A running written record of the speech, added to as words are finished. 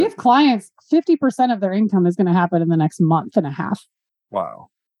have clients, 50% of their income is going to happen in the next month and a half. Wow.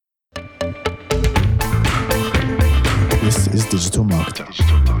 This is Digital Marketer.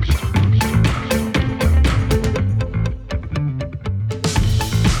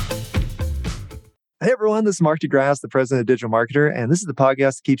 Hey everyone, this is Mark DeGrasse, the president of Digital Marketer, and this is the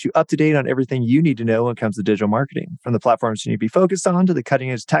podcast that keeps you up to date on everything you need to know when it comes to digital marketing, from the platforms you need to be focused on to the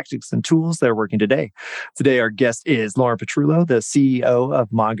cutting-edge tactics and tools that are working today. Today, our guest is Lauren Petrullo, the CEO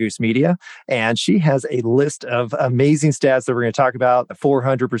of Mongoose Media, and she has a list of amazing stats that we're going to talk about: a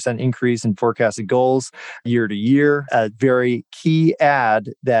 400% increase in forecasted goals year to year, a very key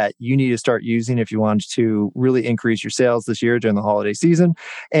ad that you need to start using if you want to really increase your sales this year during the holiday season,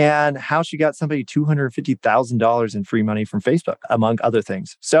 and how she got somebody $250,000 in free money from Facebook, among other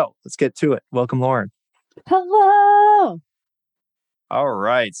things. So let's get to it. Welcome, Lauren. Hello. All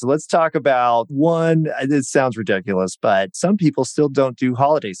right. So let's talk about one. This sounds ridiculous, but some people still don't do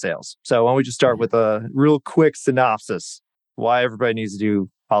holiday sales. So why don't we just start with a real quick synopsis? Why everybody needs to do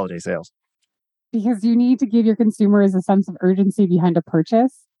holiday sales? Because you need to give your consumers a sense of urgency behind a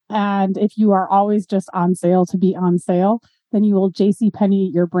purchase. And if you are always just on sale to be on sale, then you will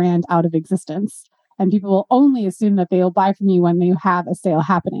JCPenney your brand out of existence. And people will only assume that they'll buy from you when you have a sale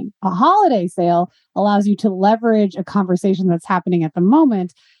happening. A holiday sale allows you to leverage a conversation that's happening at the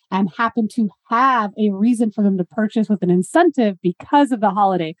moment and happen to have a reason for them to purchase with an incentive because of the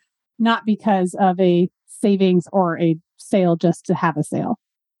holiday, not because of a savings or a sale just to have a sale.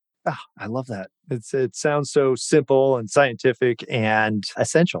 Oh, I love that. It sounds so simple and scientific and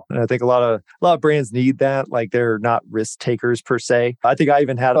essential. And I think a lot of brands need that. Like, they're not risk takers per se. I think I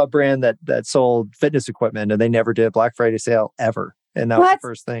even had a brand that sold fitness equipment and they never did a Black Friday sale ever. And that was the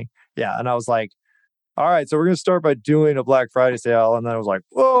first thing. Yeah. And I was like, all right, so we're going to start by doing a Black Friday sale. And then I was like,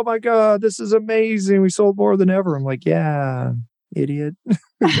 oh my God, this is amazing. We sold more than ever. I'm like, yeah, idiot.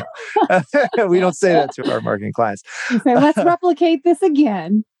 We don't say that to our marketing clients. You say, let's replicate this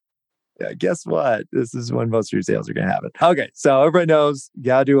again. Yeah, guess what? This is when most of your sales are going to happen. Okay, so everybody knows you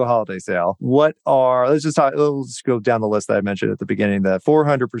got to do a holiday sale. Let's just go down the list that I mentioned at the beginning, the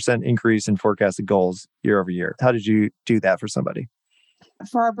 400% increase in forecasted goals year over year. How did you do that for somebody?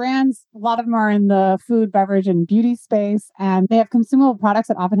 For our brands, a lot of them are in the food, beverage, and beauty space, and they have consumable products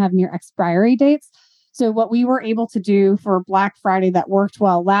that often have near expiry dates. So what we were able to do for Black Friday that worked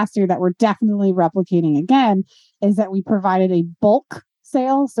well last year that we're definitely replicating again is that we provided a bulk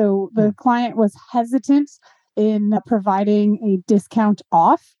sale. So the client was hesitant in providing a discount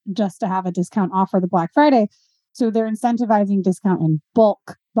off just to have a discount off for the Black Friday. So they're incentivizing discount in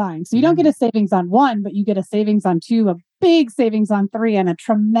bulk buying. So you don't get a savings on one, but you get a savings on two, a big savings on three, and a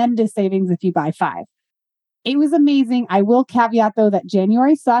tremendous savings if you buy five. It was amazing. I will caveat, though, that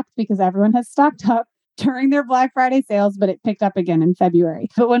January sucked because everyone has stocked up during their Black Friday sales, but it picked up again in February.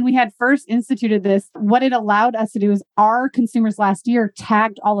 But when we had first instituted this, what it allowed us to do is our consumers last year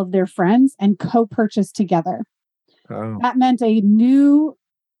tagged all of their friends and co-purchased together. Oh. That meant a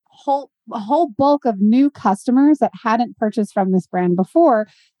whole bulk of new customers that hadn't purchased from this brand before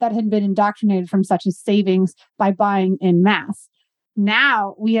that had been indoctrinated from such a savings by buying in mass.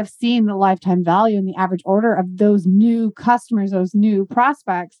 Now we have seen the lifetime value and the average order of those new customers, those new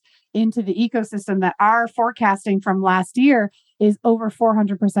prospects into the ecosystem, that our forecasting from last year is over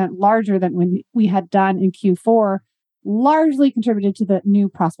 400% larger than when we had done in Q4, largely contributed to the new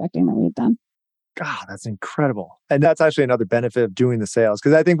prospecting that we had done. God, that's incredible. And that's actually another benefit of doing the sales.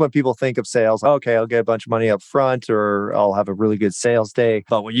 Because I think when people think of sales, okay, I'll get a bunch of money up front or I'll have a really good sales day.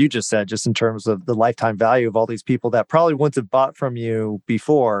 But what you just said, just in terms of the lifetime value of all these people that probably wouldn't have bought from you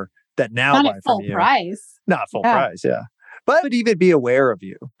before, that now buy from you. Not full price, yeah. But even be aware of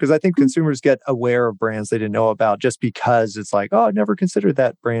you. Because I think consumers get aware of brands they didn't know about just because it's like, oh, I never considered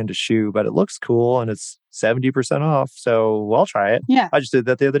that brand a shoe, but it looks cool and it's 70% off. So I'll try it. Yeah. I just did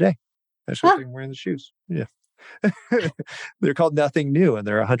that the other day. Actually, I'm wearing the shoes. Yeah. They're called Nothing New and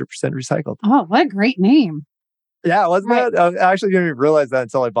they're 100% recycled. Oh, what a great name. Yeah, wasn't that? I actually didn't even realize that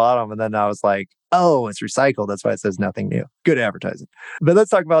until I bought them. And then I was like, oh, it's recycled. That's why it says Nothing New. Good advertising. But let's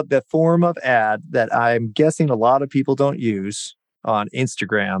talk about the form of ad that I'm guessing a lot of people don't use on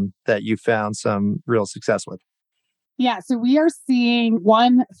Instagram that you found some real success with. Yeah, so we are seeing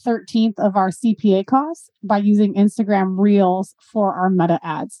 1/13 of our CPA costs by using Instagram Reels for our meta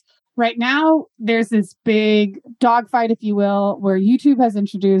ads. Right now, there's this big dogfight, if you will, where YouTube has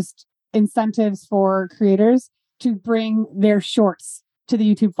introduced incentives for creators to bring their shorts to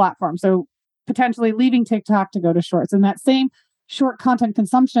the YouTube platform. So potentially leaving TikTok to go to shorts. And that same short content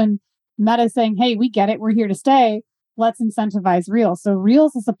consumption, Meta is saying, hey, we get it. We're here to stay. Let's incentivize Reels. So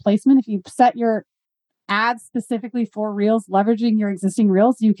Reels is a placement. If you set your ads specifically for Reels, leveraging your existing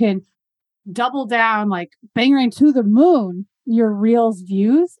Reels, you can double down, like bang right to the moon, your Reels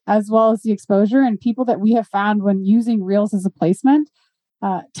views as well as the exposure. And people that we have found when using Reels as a placement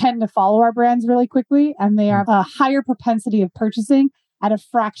tend to follow our brands really quickly, and they have a higher propensity of purchasing at a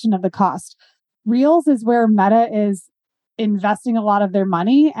fraction of the cost. Reels is where Meta is investing a lot of their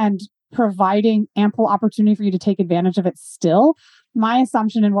money and providing ample opportunity for you to take advantage of it still. My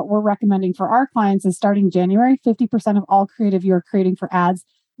assumption and what we're recommending for our clients is starting January, 50% of all creative you're creating for ads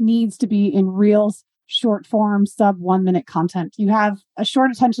needs to be in Reels, short form, sub 1 minute content. You have a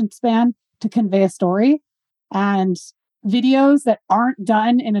short attention span to convey a story, and videos that aren't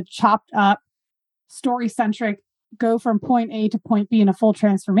done in a chopped up, story centric, go from point A to point B in a full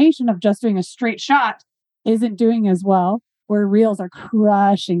transformation of just doing a straight shot isn't doing as well, where Reels are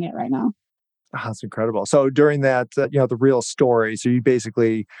crushing it right now. Oh, that's incredible. So during that, the real story, so you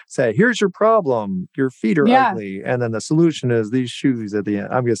basically say, here's your problem. Your feet are ugly. And then the solution is these shoes at the end.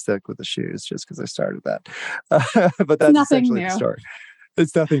 I'm going to stick with the shoes just because I started that. But that's essentially the story.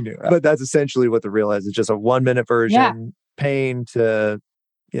 It's nothing new. But that's essentially what the reel is. It's just a 1 minute version, pain to,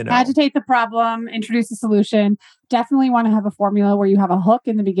 agitate the problem, introduce a solution. Definitely want to have a formula where you have a hook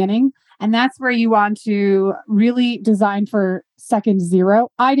in the beginning. And that's where you want to really design for second zero.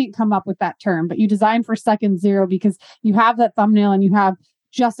 I didn't come up with that term, but you design for second zero because you have that thumbnail and you have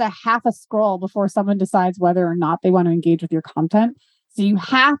just a half a scroll before someone decides whether or not they want to engage with your content. So you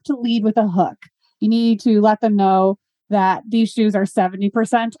have to lead with a hook. You need to let them know that these shoes are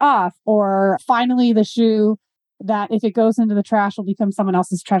 70% off, or finally the shoe that if it goes into the trash will become someone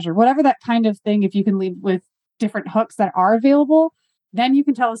else's treasure. Whatever that kind of thing, if you can lead with different hooks that are available, then you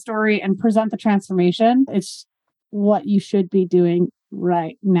can tell a story and present the transformation. It's what you should be doing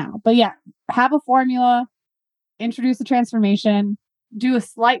right now. But yeah, have a formula, introduce a transformation, do a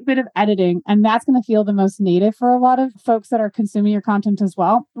slight bit of editing, and that's going to feel the most native for a lot of folks that are consuming your content as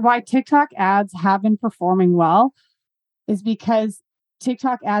well. Why TikTok ads have been performing well is because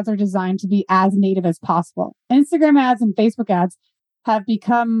TikTok ads are designed to be as native as possible. Instagram ads and Facebook ads have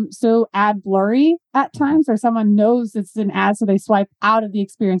become so ad blurry at times, where someone knows it's an ad, so they swipe out of the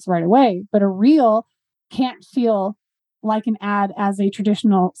experience right away. But a reel can't feel like an ad as a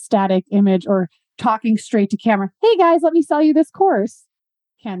traditional static image or talking straight to camera. Hey guys, let me sell you this course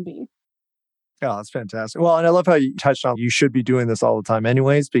can be. Oh, that's fantastic. Well, and I love how you touched on you should be doing this all the time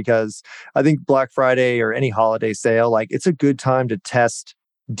anyways, because I think Black Friday or any holiday sale, like it's a good time to test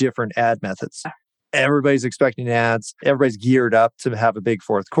different ad methods. Everybody's expecting ads. Everybody's geared up to have a big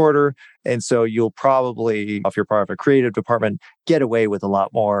fourth quarter. And so you'll probably, if you're part of a creative department, get away with a lot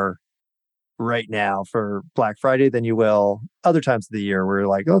more right now for Black Friday than you will other times of the year where you're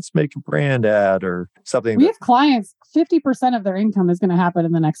like, let's make a brand ad or something. We have clients, 50% of their income is going to happen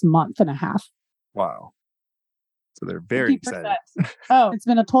in the next month and a half. Wow. So they're very 50%. excited. Oh, it's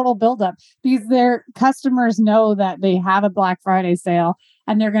been a total buildup because their customers know that they have a Black Friday sale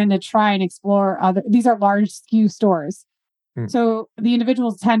and they're going to try and explore these are large SKU stores. So the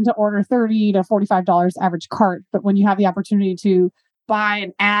individuals tend to order $30 to $45 average cart. But when you have the opportunity to buy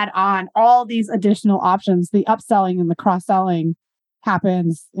and add on all these additional options, the upselling and the cross-selling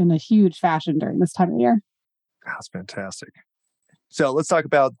happens in a huge fashion during this time of year. That's fantastic. So let's talk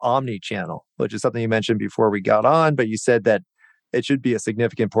about omni-channel, which is something you mentioned before we got on, but you said that it should be a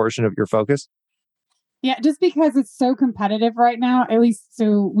significant portion of your focus. Yeah, just because it's so competitive right now, at least,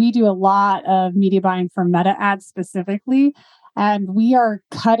 so we do a lot of media buying for Meta ads specifically, and we are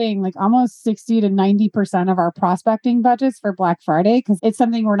cutting like almost 60 to 90% of our prospecting budgets for Black Friday because it's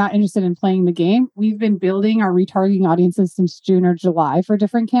something we're not interested in playing the game. We've been building our retargeting audiences since June or July for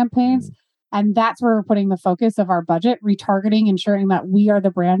different campaigns. And that's where we're putting the focus of our budget, retargeting, ensuring that we are the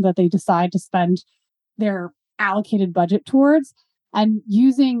brand that they decide to spend their allocated budget towards, and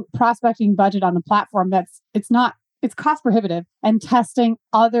using prospecting budget on the platform it's cost prohibitive, and testing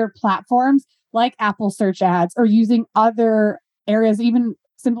other platforms like Apple search ads or using other areas, even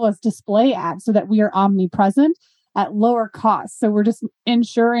simple as display ads, so that we are omnipresent at lower cost. So we're just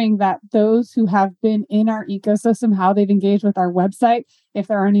ensuring that those who have been in our ecosystem, how they've engaged with our website, if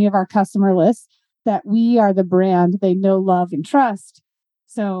there are any of our customer lists, that we are the brand they know, love, and trust.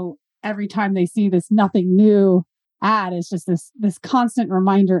 So every time they see this nothing new ad, it's just this constant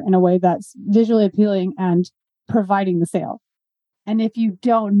reminder in a way that's visually appealing and providing the sale. And if you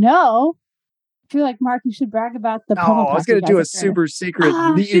don't know, I feel like, Mark, you should brag about the promo. I was going to do a super secret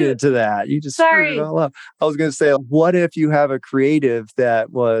lead into that. You just screwed it all up. I was going to say, what if you have a creative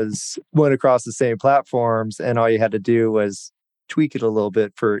that went across the same platforms and all you had to do was tweak it a little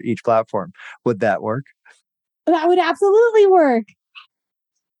bit for each platform? Would that work? That would absolutely work.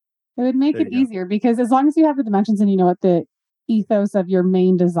 It would make There it you go. easier because as long as you have the dimensions and you know what the ethos of your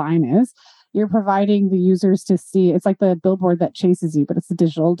main design is, you're providing the users to see. It's like the billboard that chases you, but it's a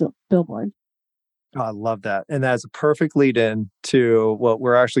digital billboard. Oh, I love that. And that's a perfect lead in to what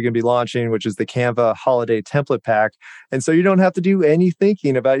we're actually going to be launching, which is the Canva Holiday Template Pack. And so you don't have to do any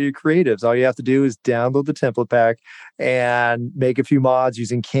thinking about your creatives. All you have to do is download the template pack and make a few mods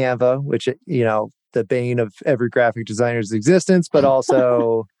using Canva, which, the bane of every graphic designer's existence, but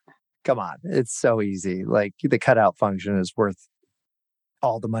also, come on, it's so easy. Like the cutout function is worth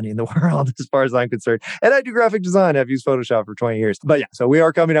all the money in the world as far as I'm concerned. And I do graphic design. I've used Photoshop for 20 years. But yeah, so we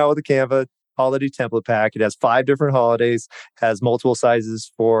are coming out with a Canva holiday template pack. It has 5 different holidays, has multiple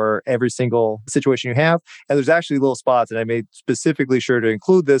sizes for every single situation you have. And there's actually little spots, and I made specifically sure to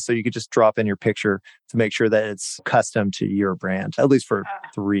include this so you could just drop in your picture to make sure that it's custom to your brand, at least for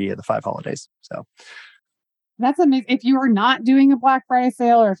 3 of the 5 holidays. So That's amazing. If you are not doing a Black Friday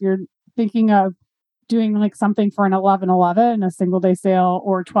sale, or if you're thinking of doing like something for an 11/11, a single day sale,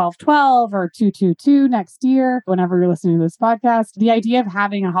 or 12/12 or 2/2/2 next year, whenever you're listening to this podcast, the idea of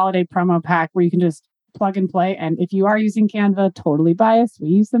having a holiday promo pack where you can just plug and play. And if you are using Canva, totally biased, we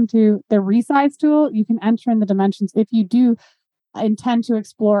use them too. The resize tool, you can enter in the dimensions if you do intend to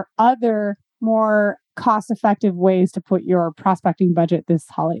explore other more cost effective ways to put your prospecting budget this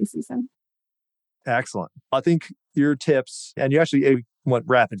holiday season. excellent. I think your tips, and you actually went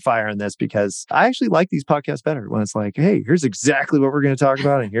rapid fire on this because I actually like these podcasts better when it's like, hey, here's exactly what we're going to talk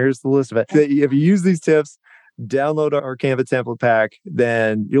about, and here's the list of it. If you use these tips, download our Canva template pack,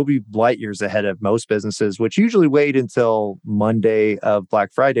 then you'll be light years ahead of most businesses, which usually wait until Monday of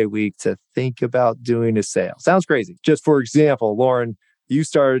Black Friday week to think about doing a sale. Sounds crazy. Just for example, Lauren, you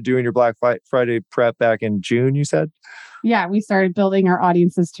started doing your Black Friday prep back in June, you said? Yeah, we started building our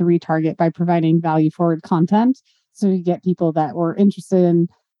audiences to retarget by providing value forward content. So we get people that were interested in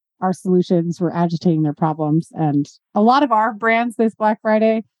our solutions, were agitating their problems. And a lot of our brands this Black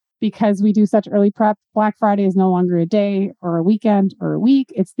Friday, because we do such early prep, Black Friday is no longer a day or a weekend or a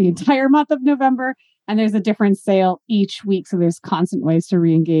week. It's the entire month of November. And there's a different sale each week. So there's constant ways to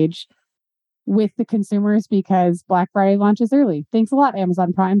re-engage with the consumers because Black Friday launches early. Thanks a lot,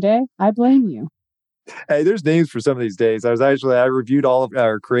 Amazon Prime Day. I blame you. Hey, there's names for some of these days. I reviewed all of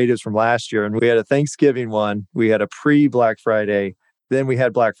our creatives from last year, and we had a Thanksgiving one. We had a pre-Black Friday. Then we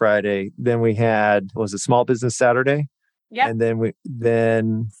had Black Friday. Then we had, was it Small Business Saturday? Yep. And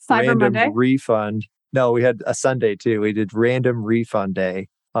then Cyber random Monday. refund. No, we had a Sunday too. We did random refund day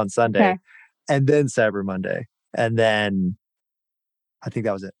on Sunday, Okay. and then Cyber Monday. And then I think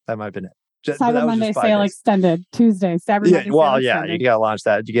that was it. That might have been it. Cyber Monday sale extended. Tuesday, Cyber Monday sale extended. You got to launch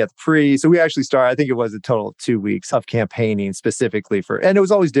that. You get the pre. So we actually started, I think it was a total of 2 weeks of campaigning specifically and it was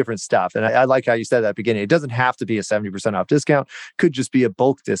always different stuff. And I like how you said that at the beginning. It doesn't have to be a 70% off discount. Could just be a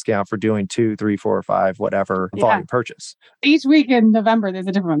bulk discount for doing 2, 3, 4, or 5, whatever volume purchase. Each week in November, there's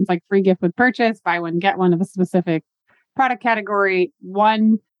a different one. It's like free gift with purchase, buy one, get one of a specific product category.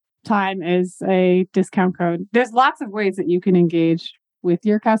 One time is a discount code. There's lots of ways that you can engage with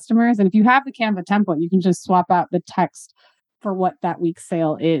your customers. And if you have the Canva template, you can just swap out the text for what that week's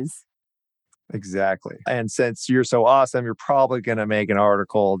sale is. Exactly. And since you're so awesome, you're probably going to make an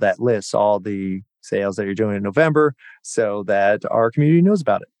article that lists all the sales that you're doing in November so that our community knows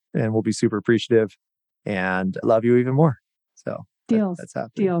about it. And we'll be super appreciative and love you even more. So deals. That's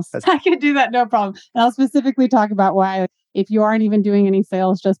happening. Deals. I can do that, no problem. And I'll specifically talk about why, if you aren't even doing any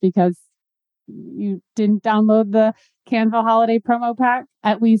sales just because you didn't download the Canva holiday promo pack,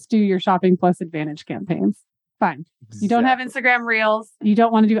 at least do your Shopping Plus Advantage campaigns. Fine. You don't have Instagram Reels. You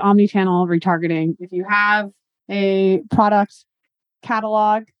don't want to do omni-channel retargeting. If you have a product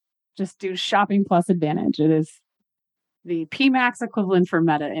catalog, just do Shopping Plus Advantage. It is the PMax equivalent for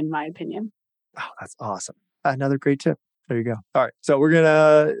Meta, in my opinion. Oh, that's awesome. Another great tip. There you go. All right. So we're going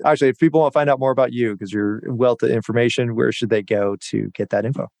to actually, if people want to find out more about you, because you're a wealth of information, where should they go to get that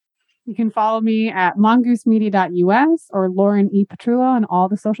info? You can follow me at mongoosemedia.us or Lauren E. Petrullo on all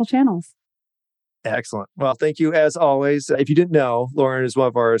the social channels. Excellent. Well, thank you as always. If you didn't know, Lauren is one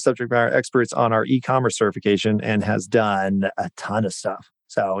of our subject matter experts on our e-commerce certification and has done a ton of stuff.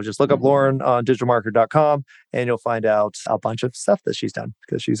 So just look up Lauren on digitalmarketer.com and you'll find out a bunch of stuff that she's done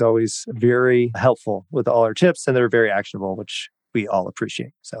because she's always very helpful with all her tips and they're very actionable, which we all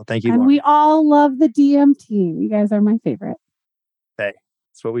appreciate. So thank you, And Lauren. we all love the DM team. You guys are my favorite. Hey,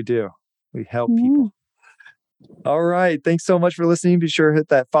 that's what we do. We help people. All right. Thanks so much for listening. Be sure to hit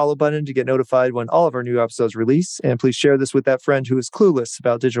that follow button to get notified when all of our new episodes release. And please share this with that friend who is clueless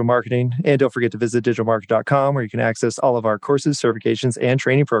about digital marketing. And don't forget to visit digitalmarketer.com where you can access all of our courses, certifications, and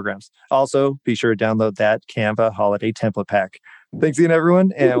training programs. Also, be sure to download that Canva holiday template pack. Thanks again,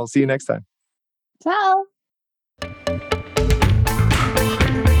 everyone, and we'll see you next time. Ciao.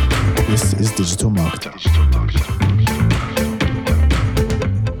 This is Digital Marketing.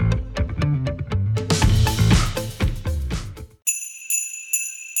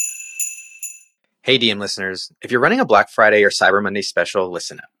 Hey DM listeners, if you're running a Black Friday or Cyber Monday special,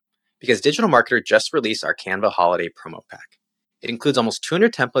 listen up. Because Digital Marketer just released our Canva Holiday Promo Pack. It includes almost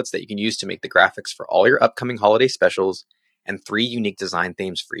 200 templates that you can use to make the graphics for all your upcoming holiday specials and 3 unique design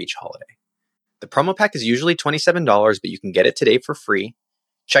themes for each holiday. The promo pack is usually $27, but you can get it today for free.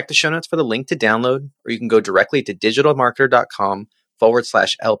 Check the show notes for the link to download, or you can go directly to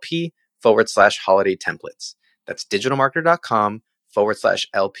digitalmarketer.com/LP/holiday templates. That's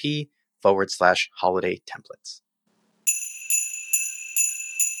digitalmarketer.com/LP/holiday templates.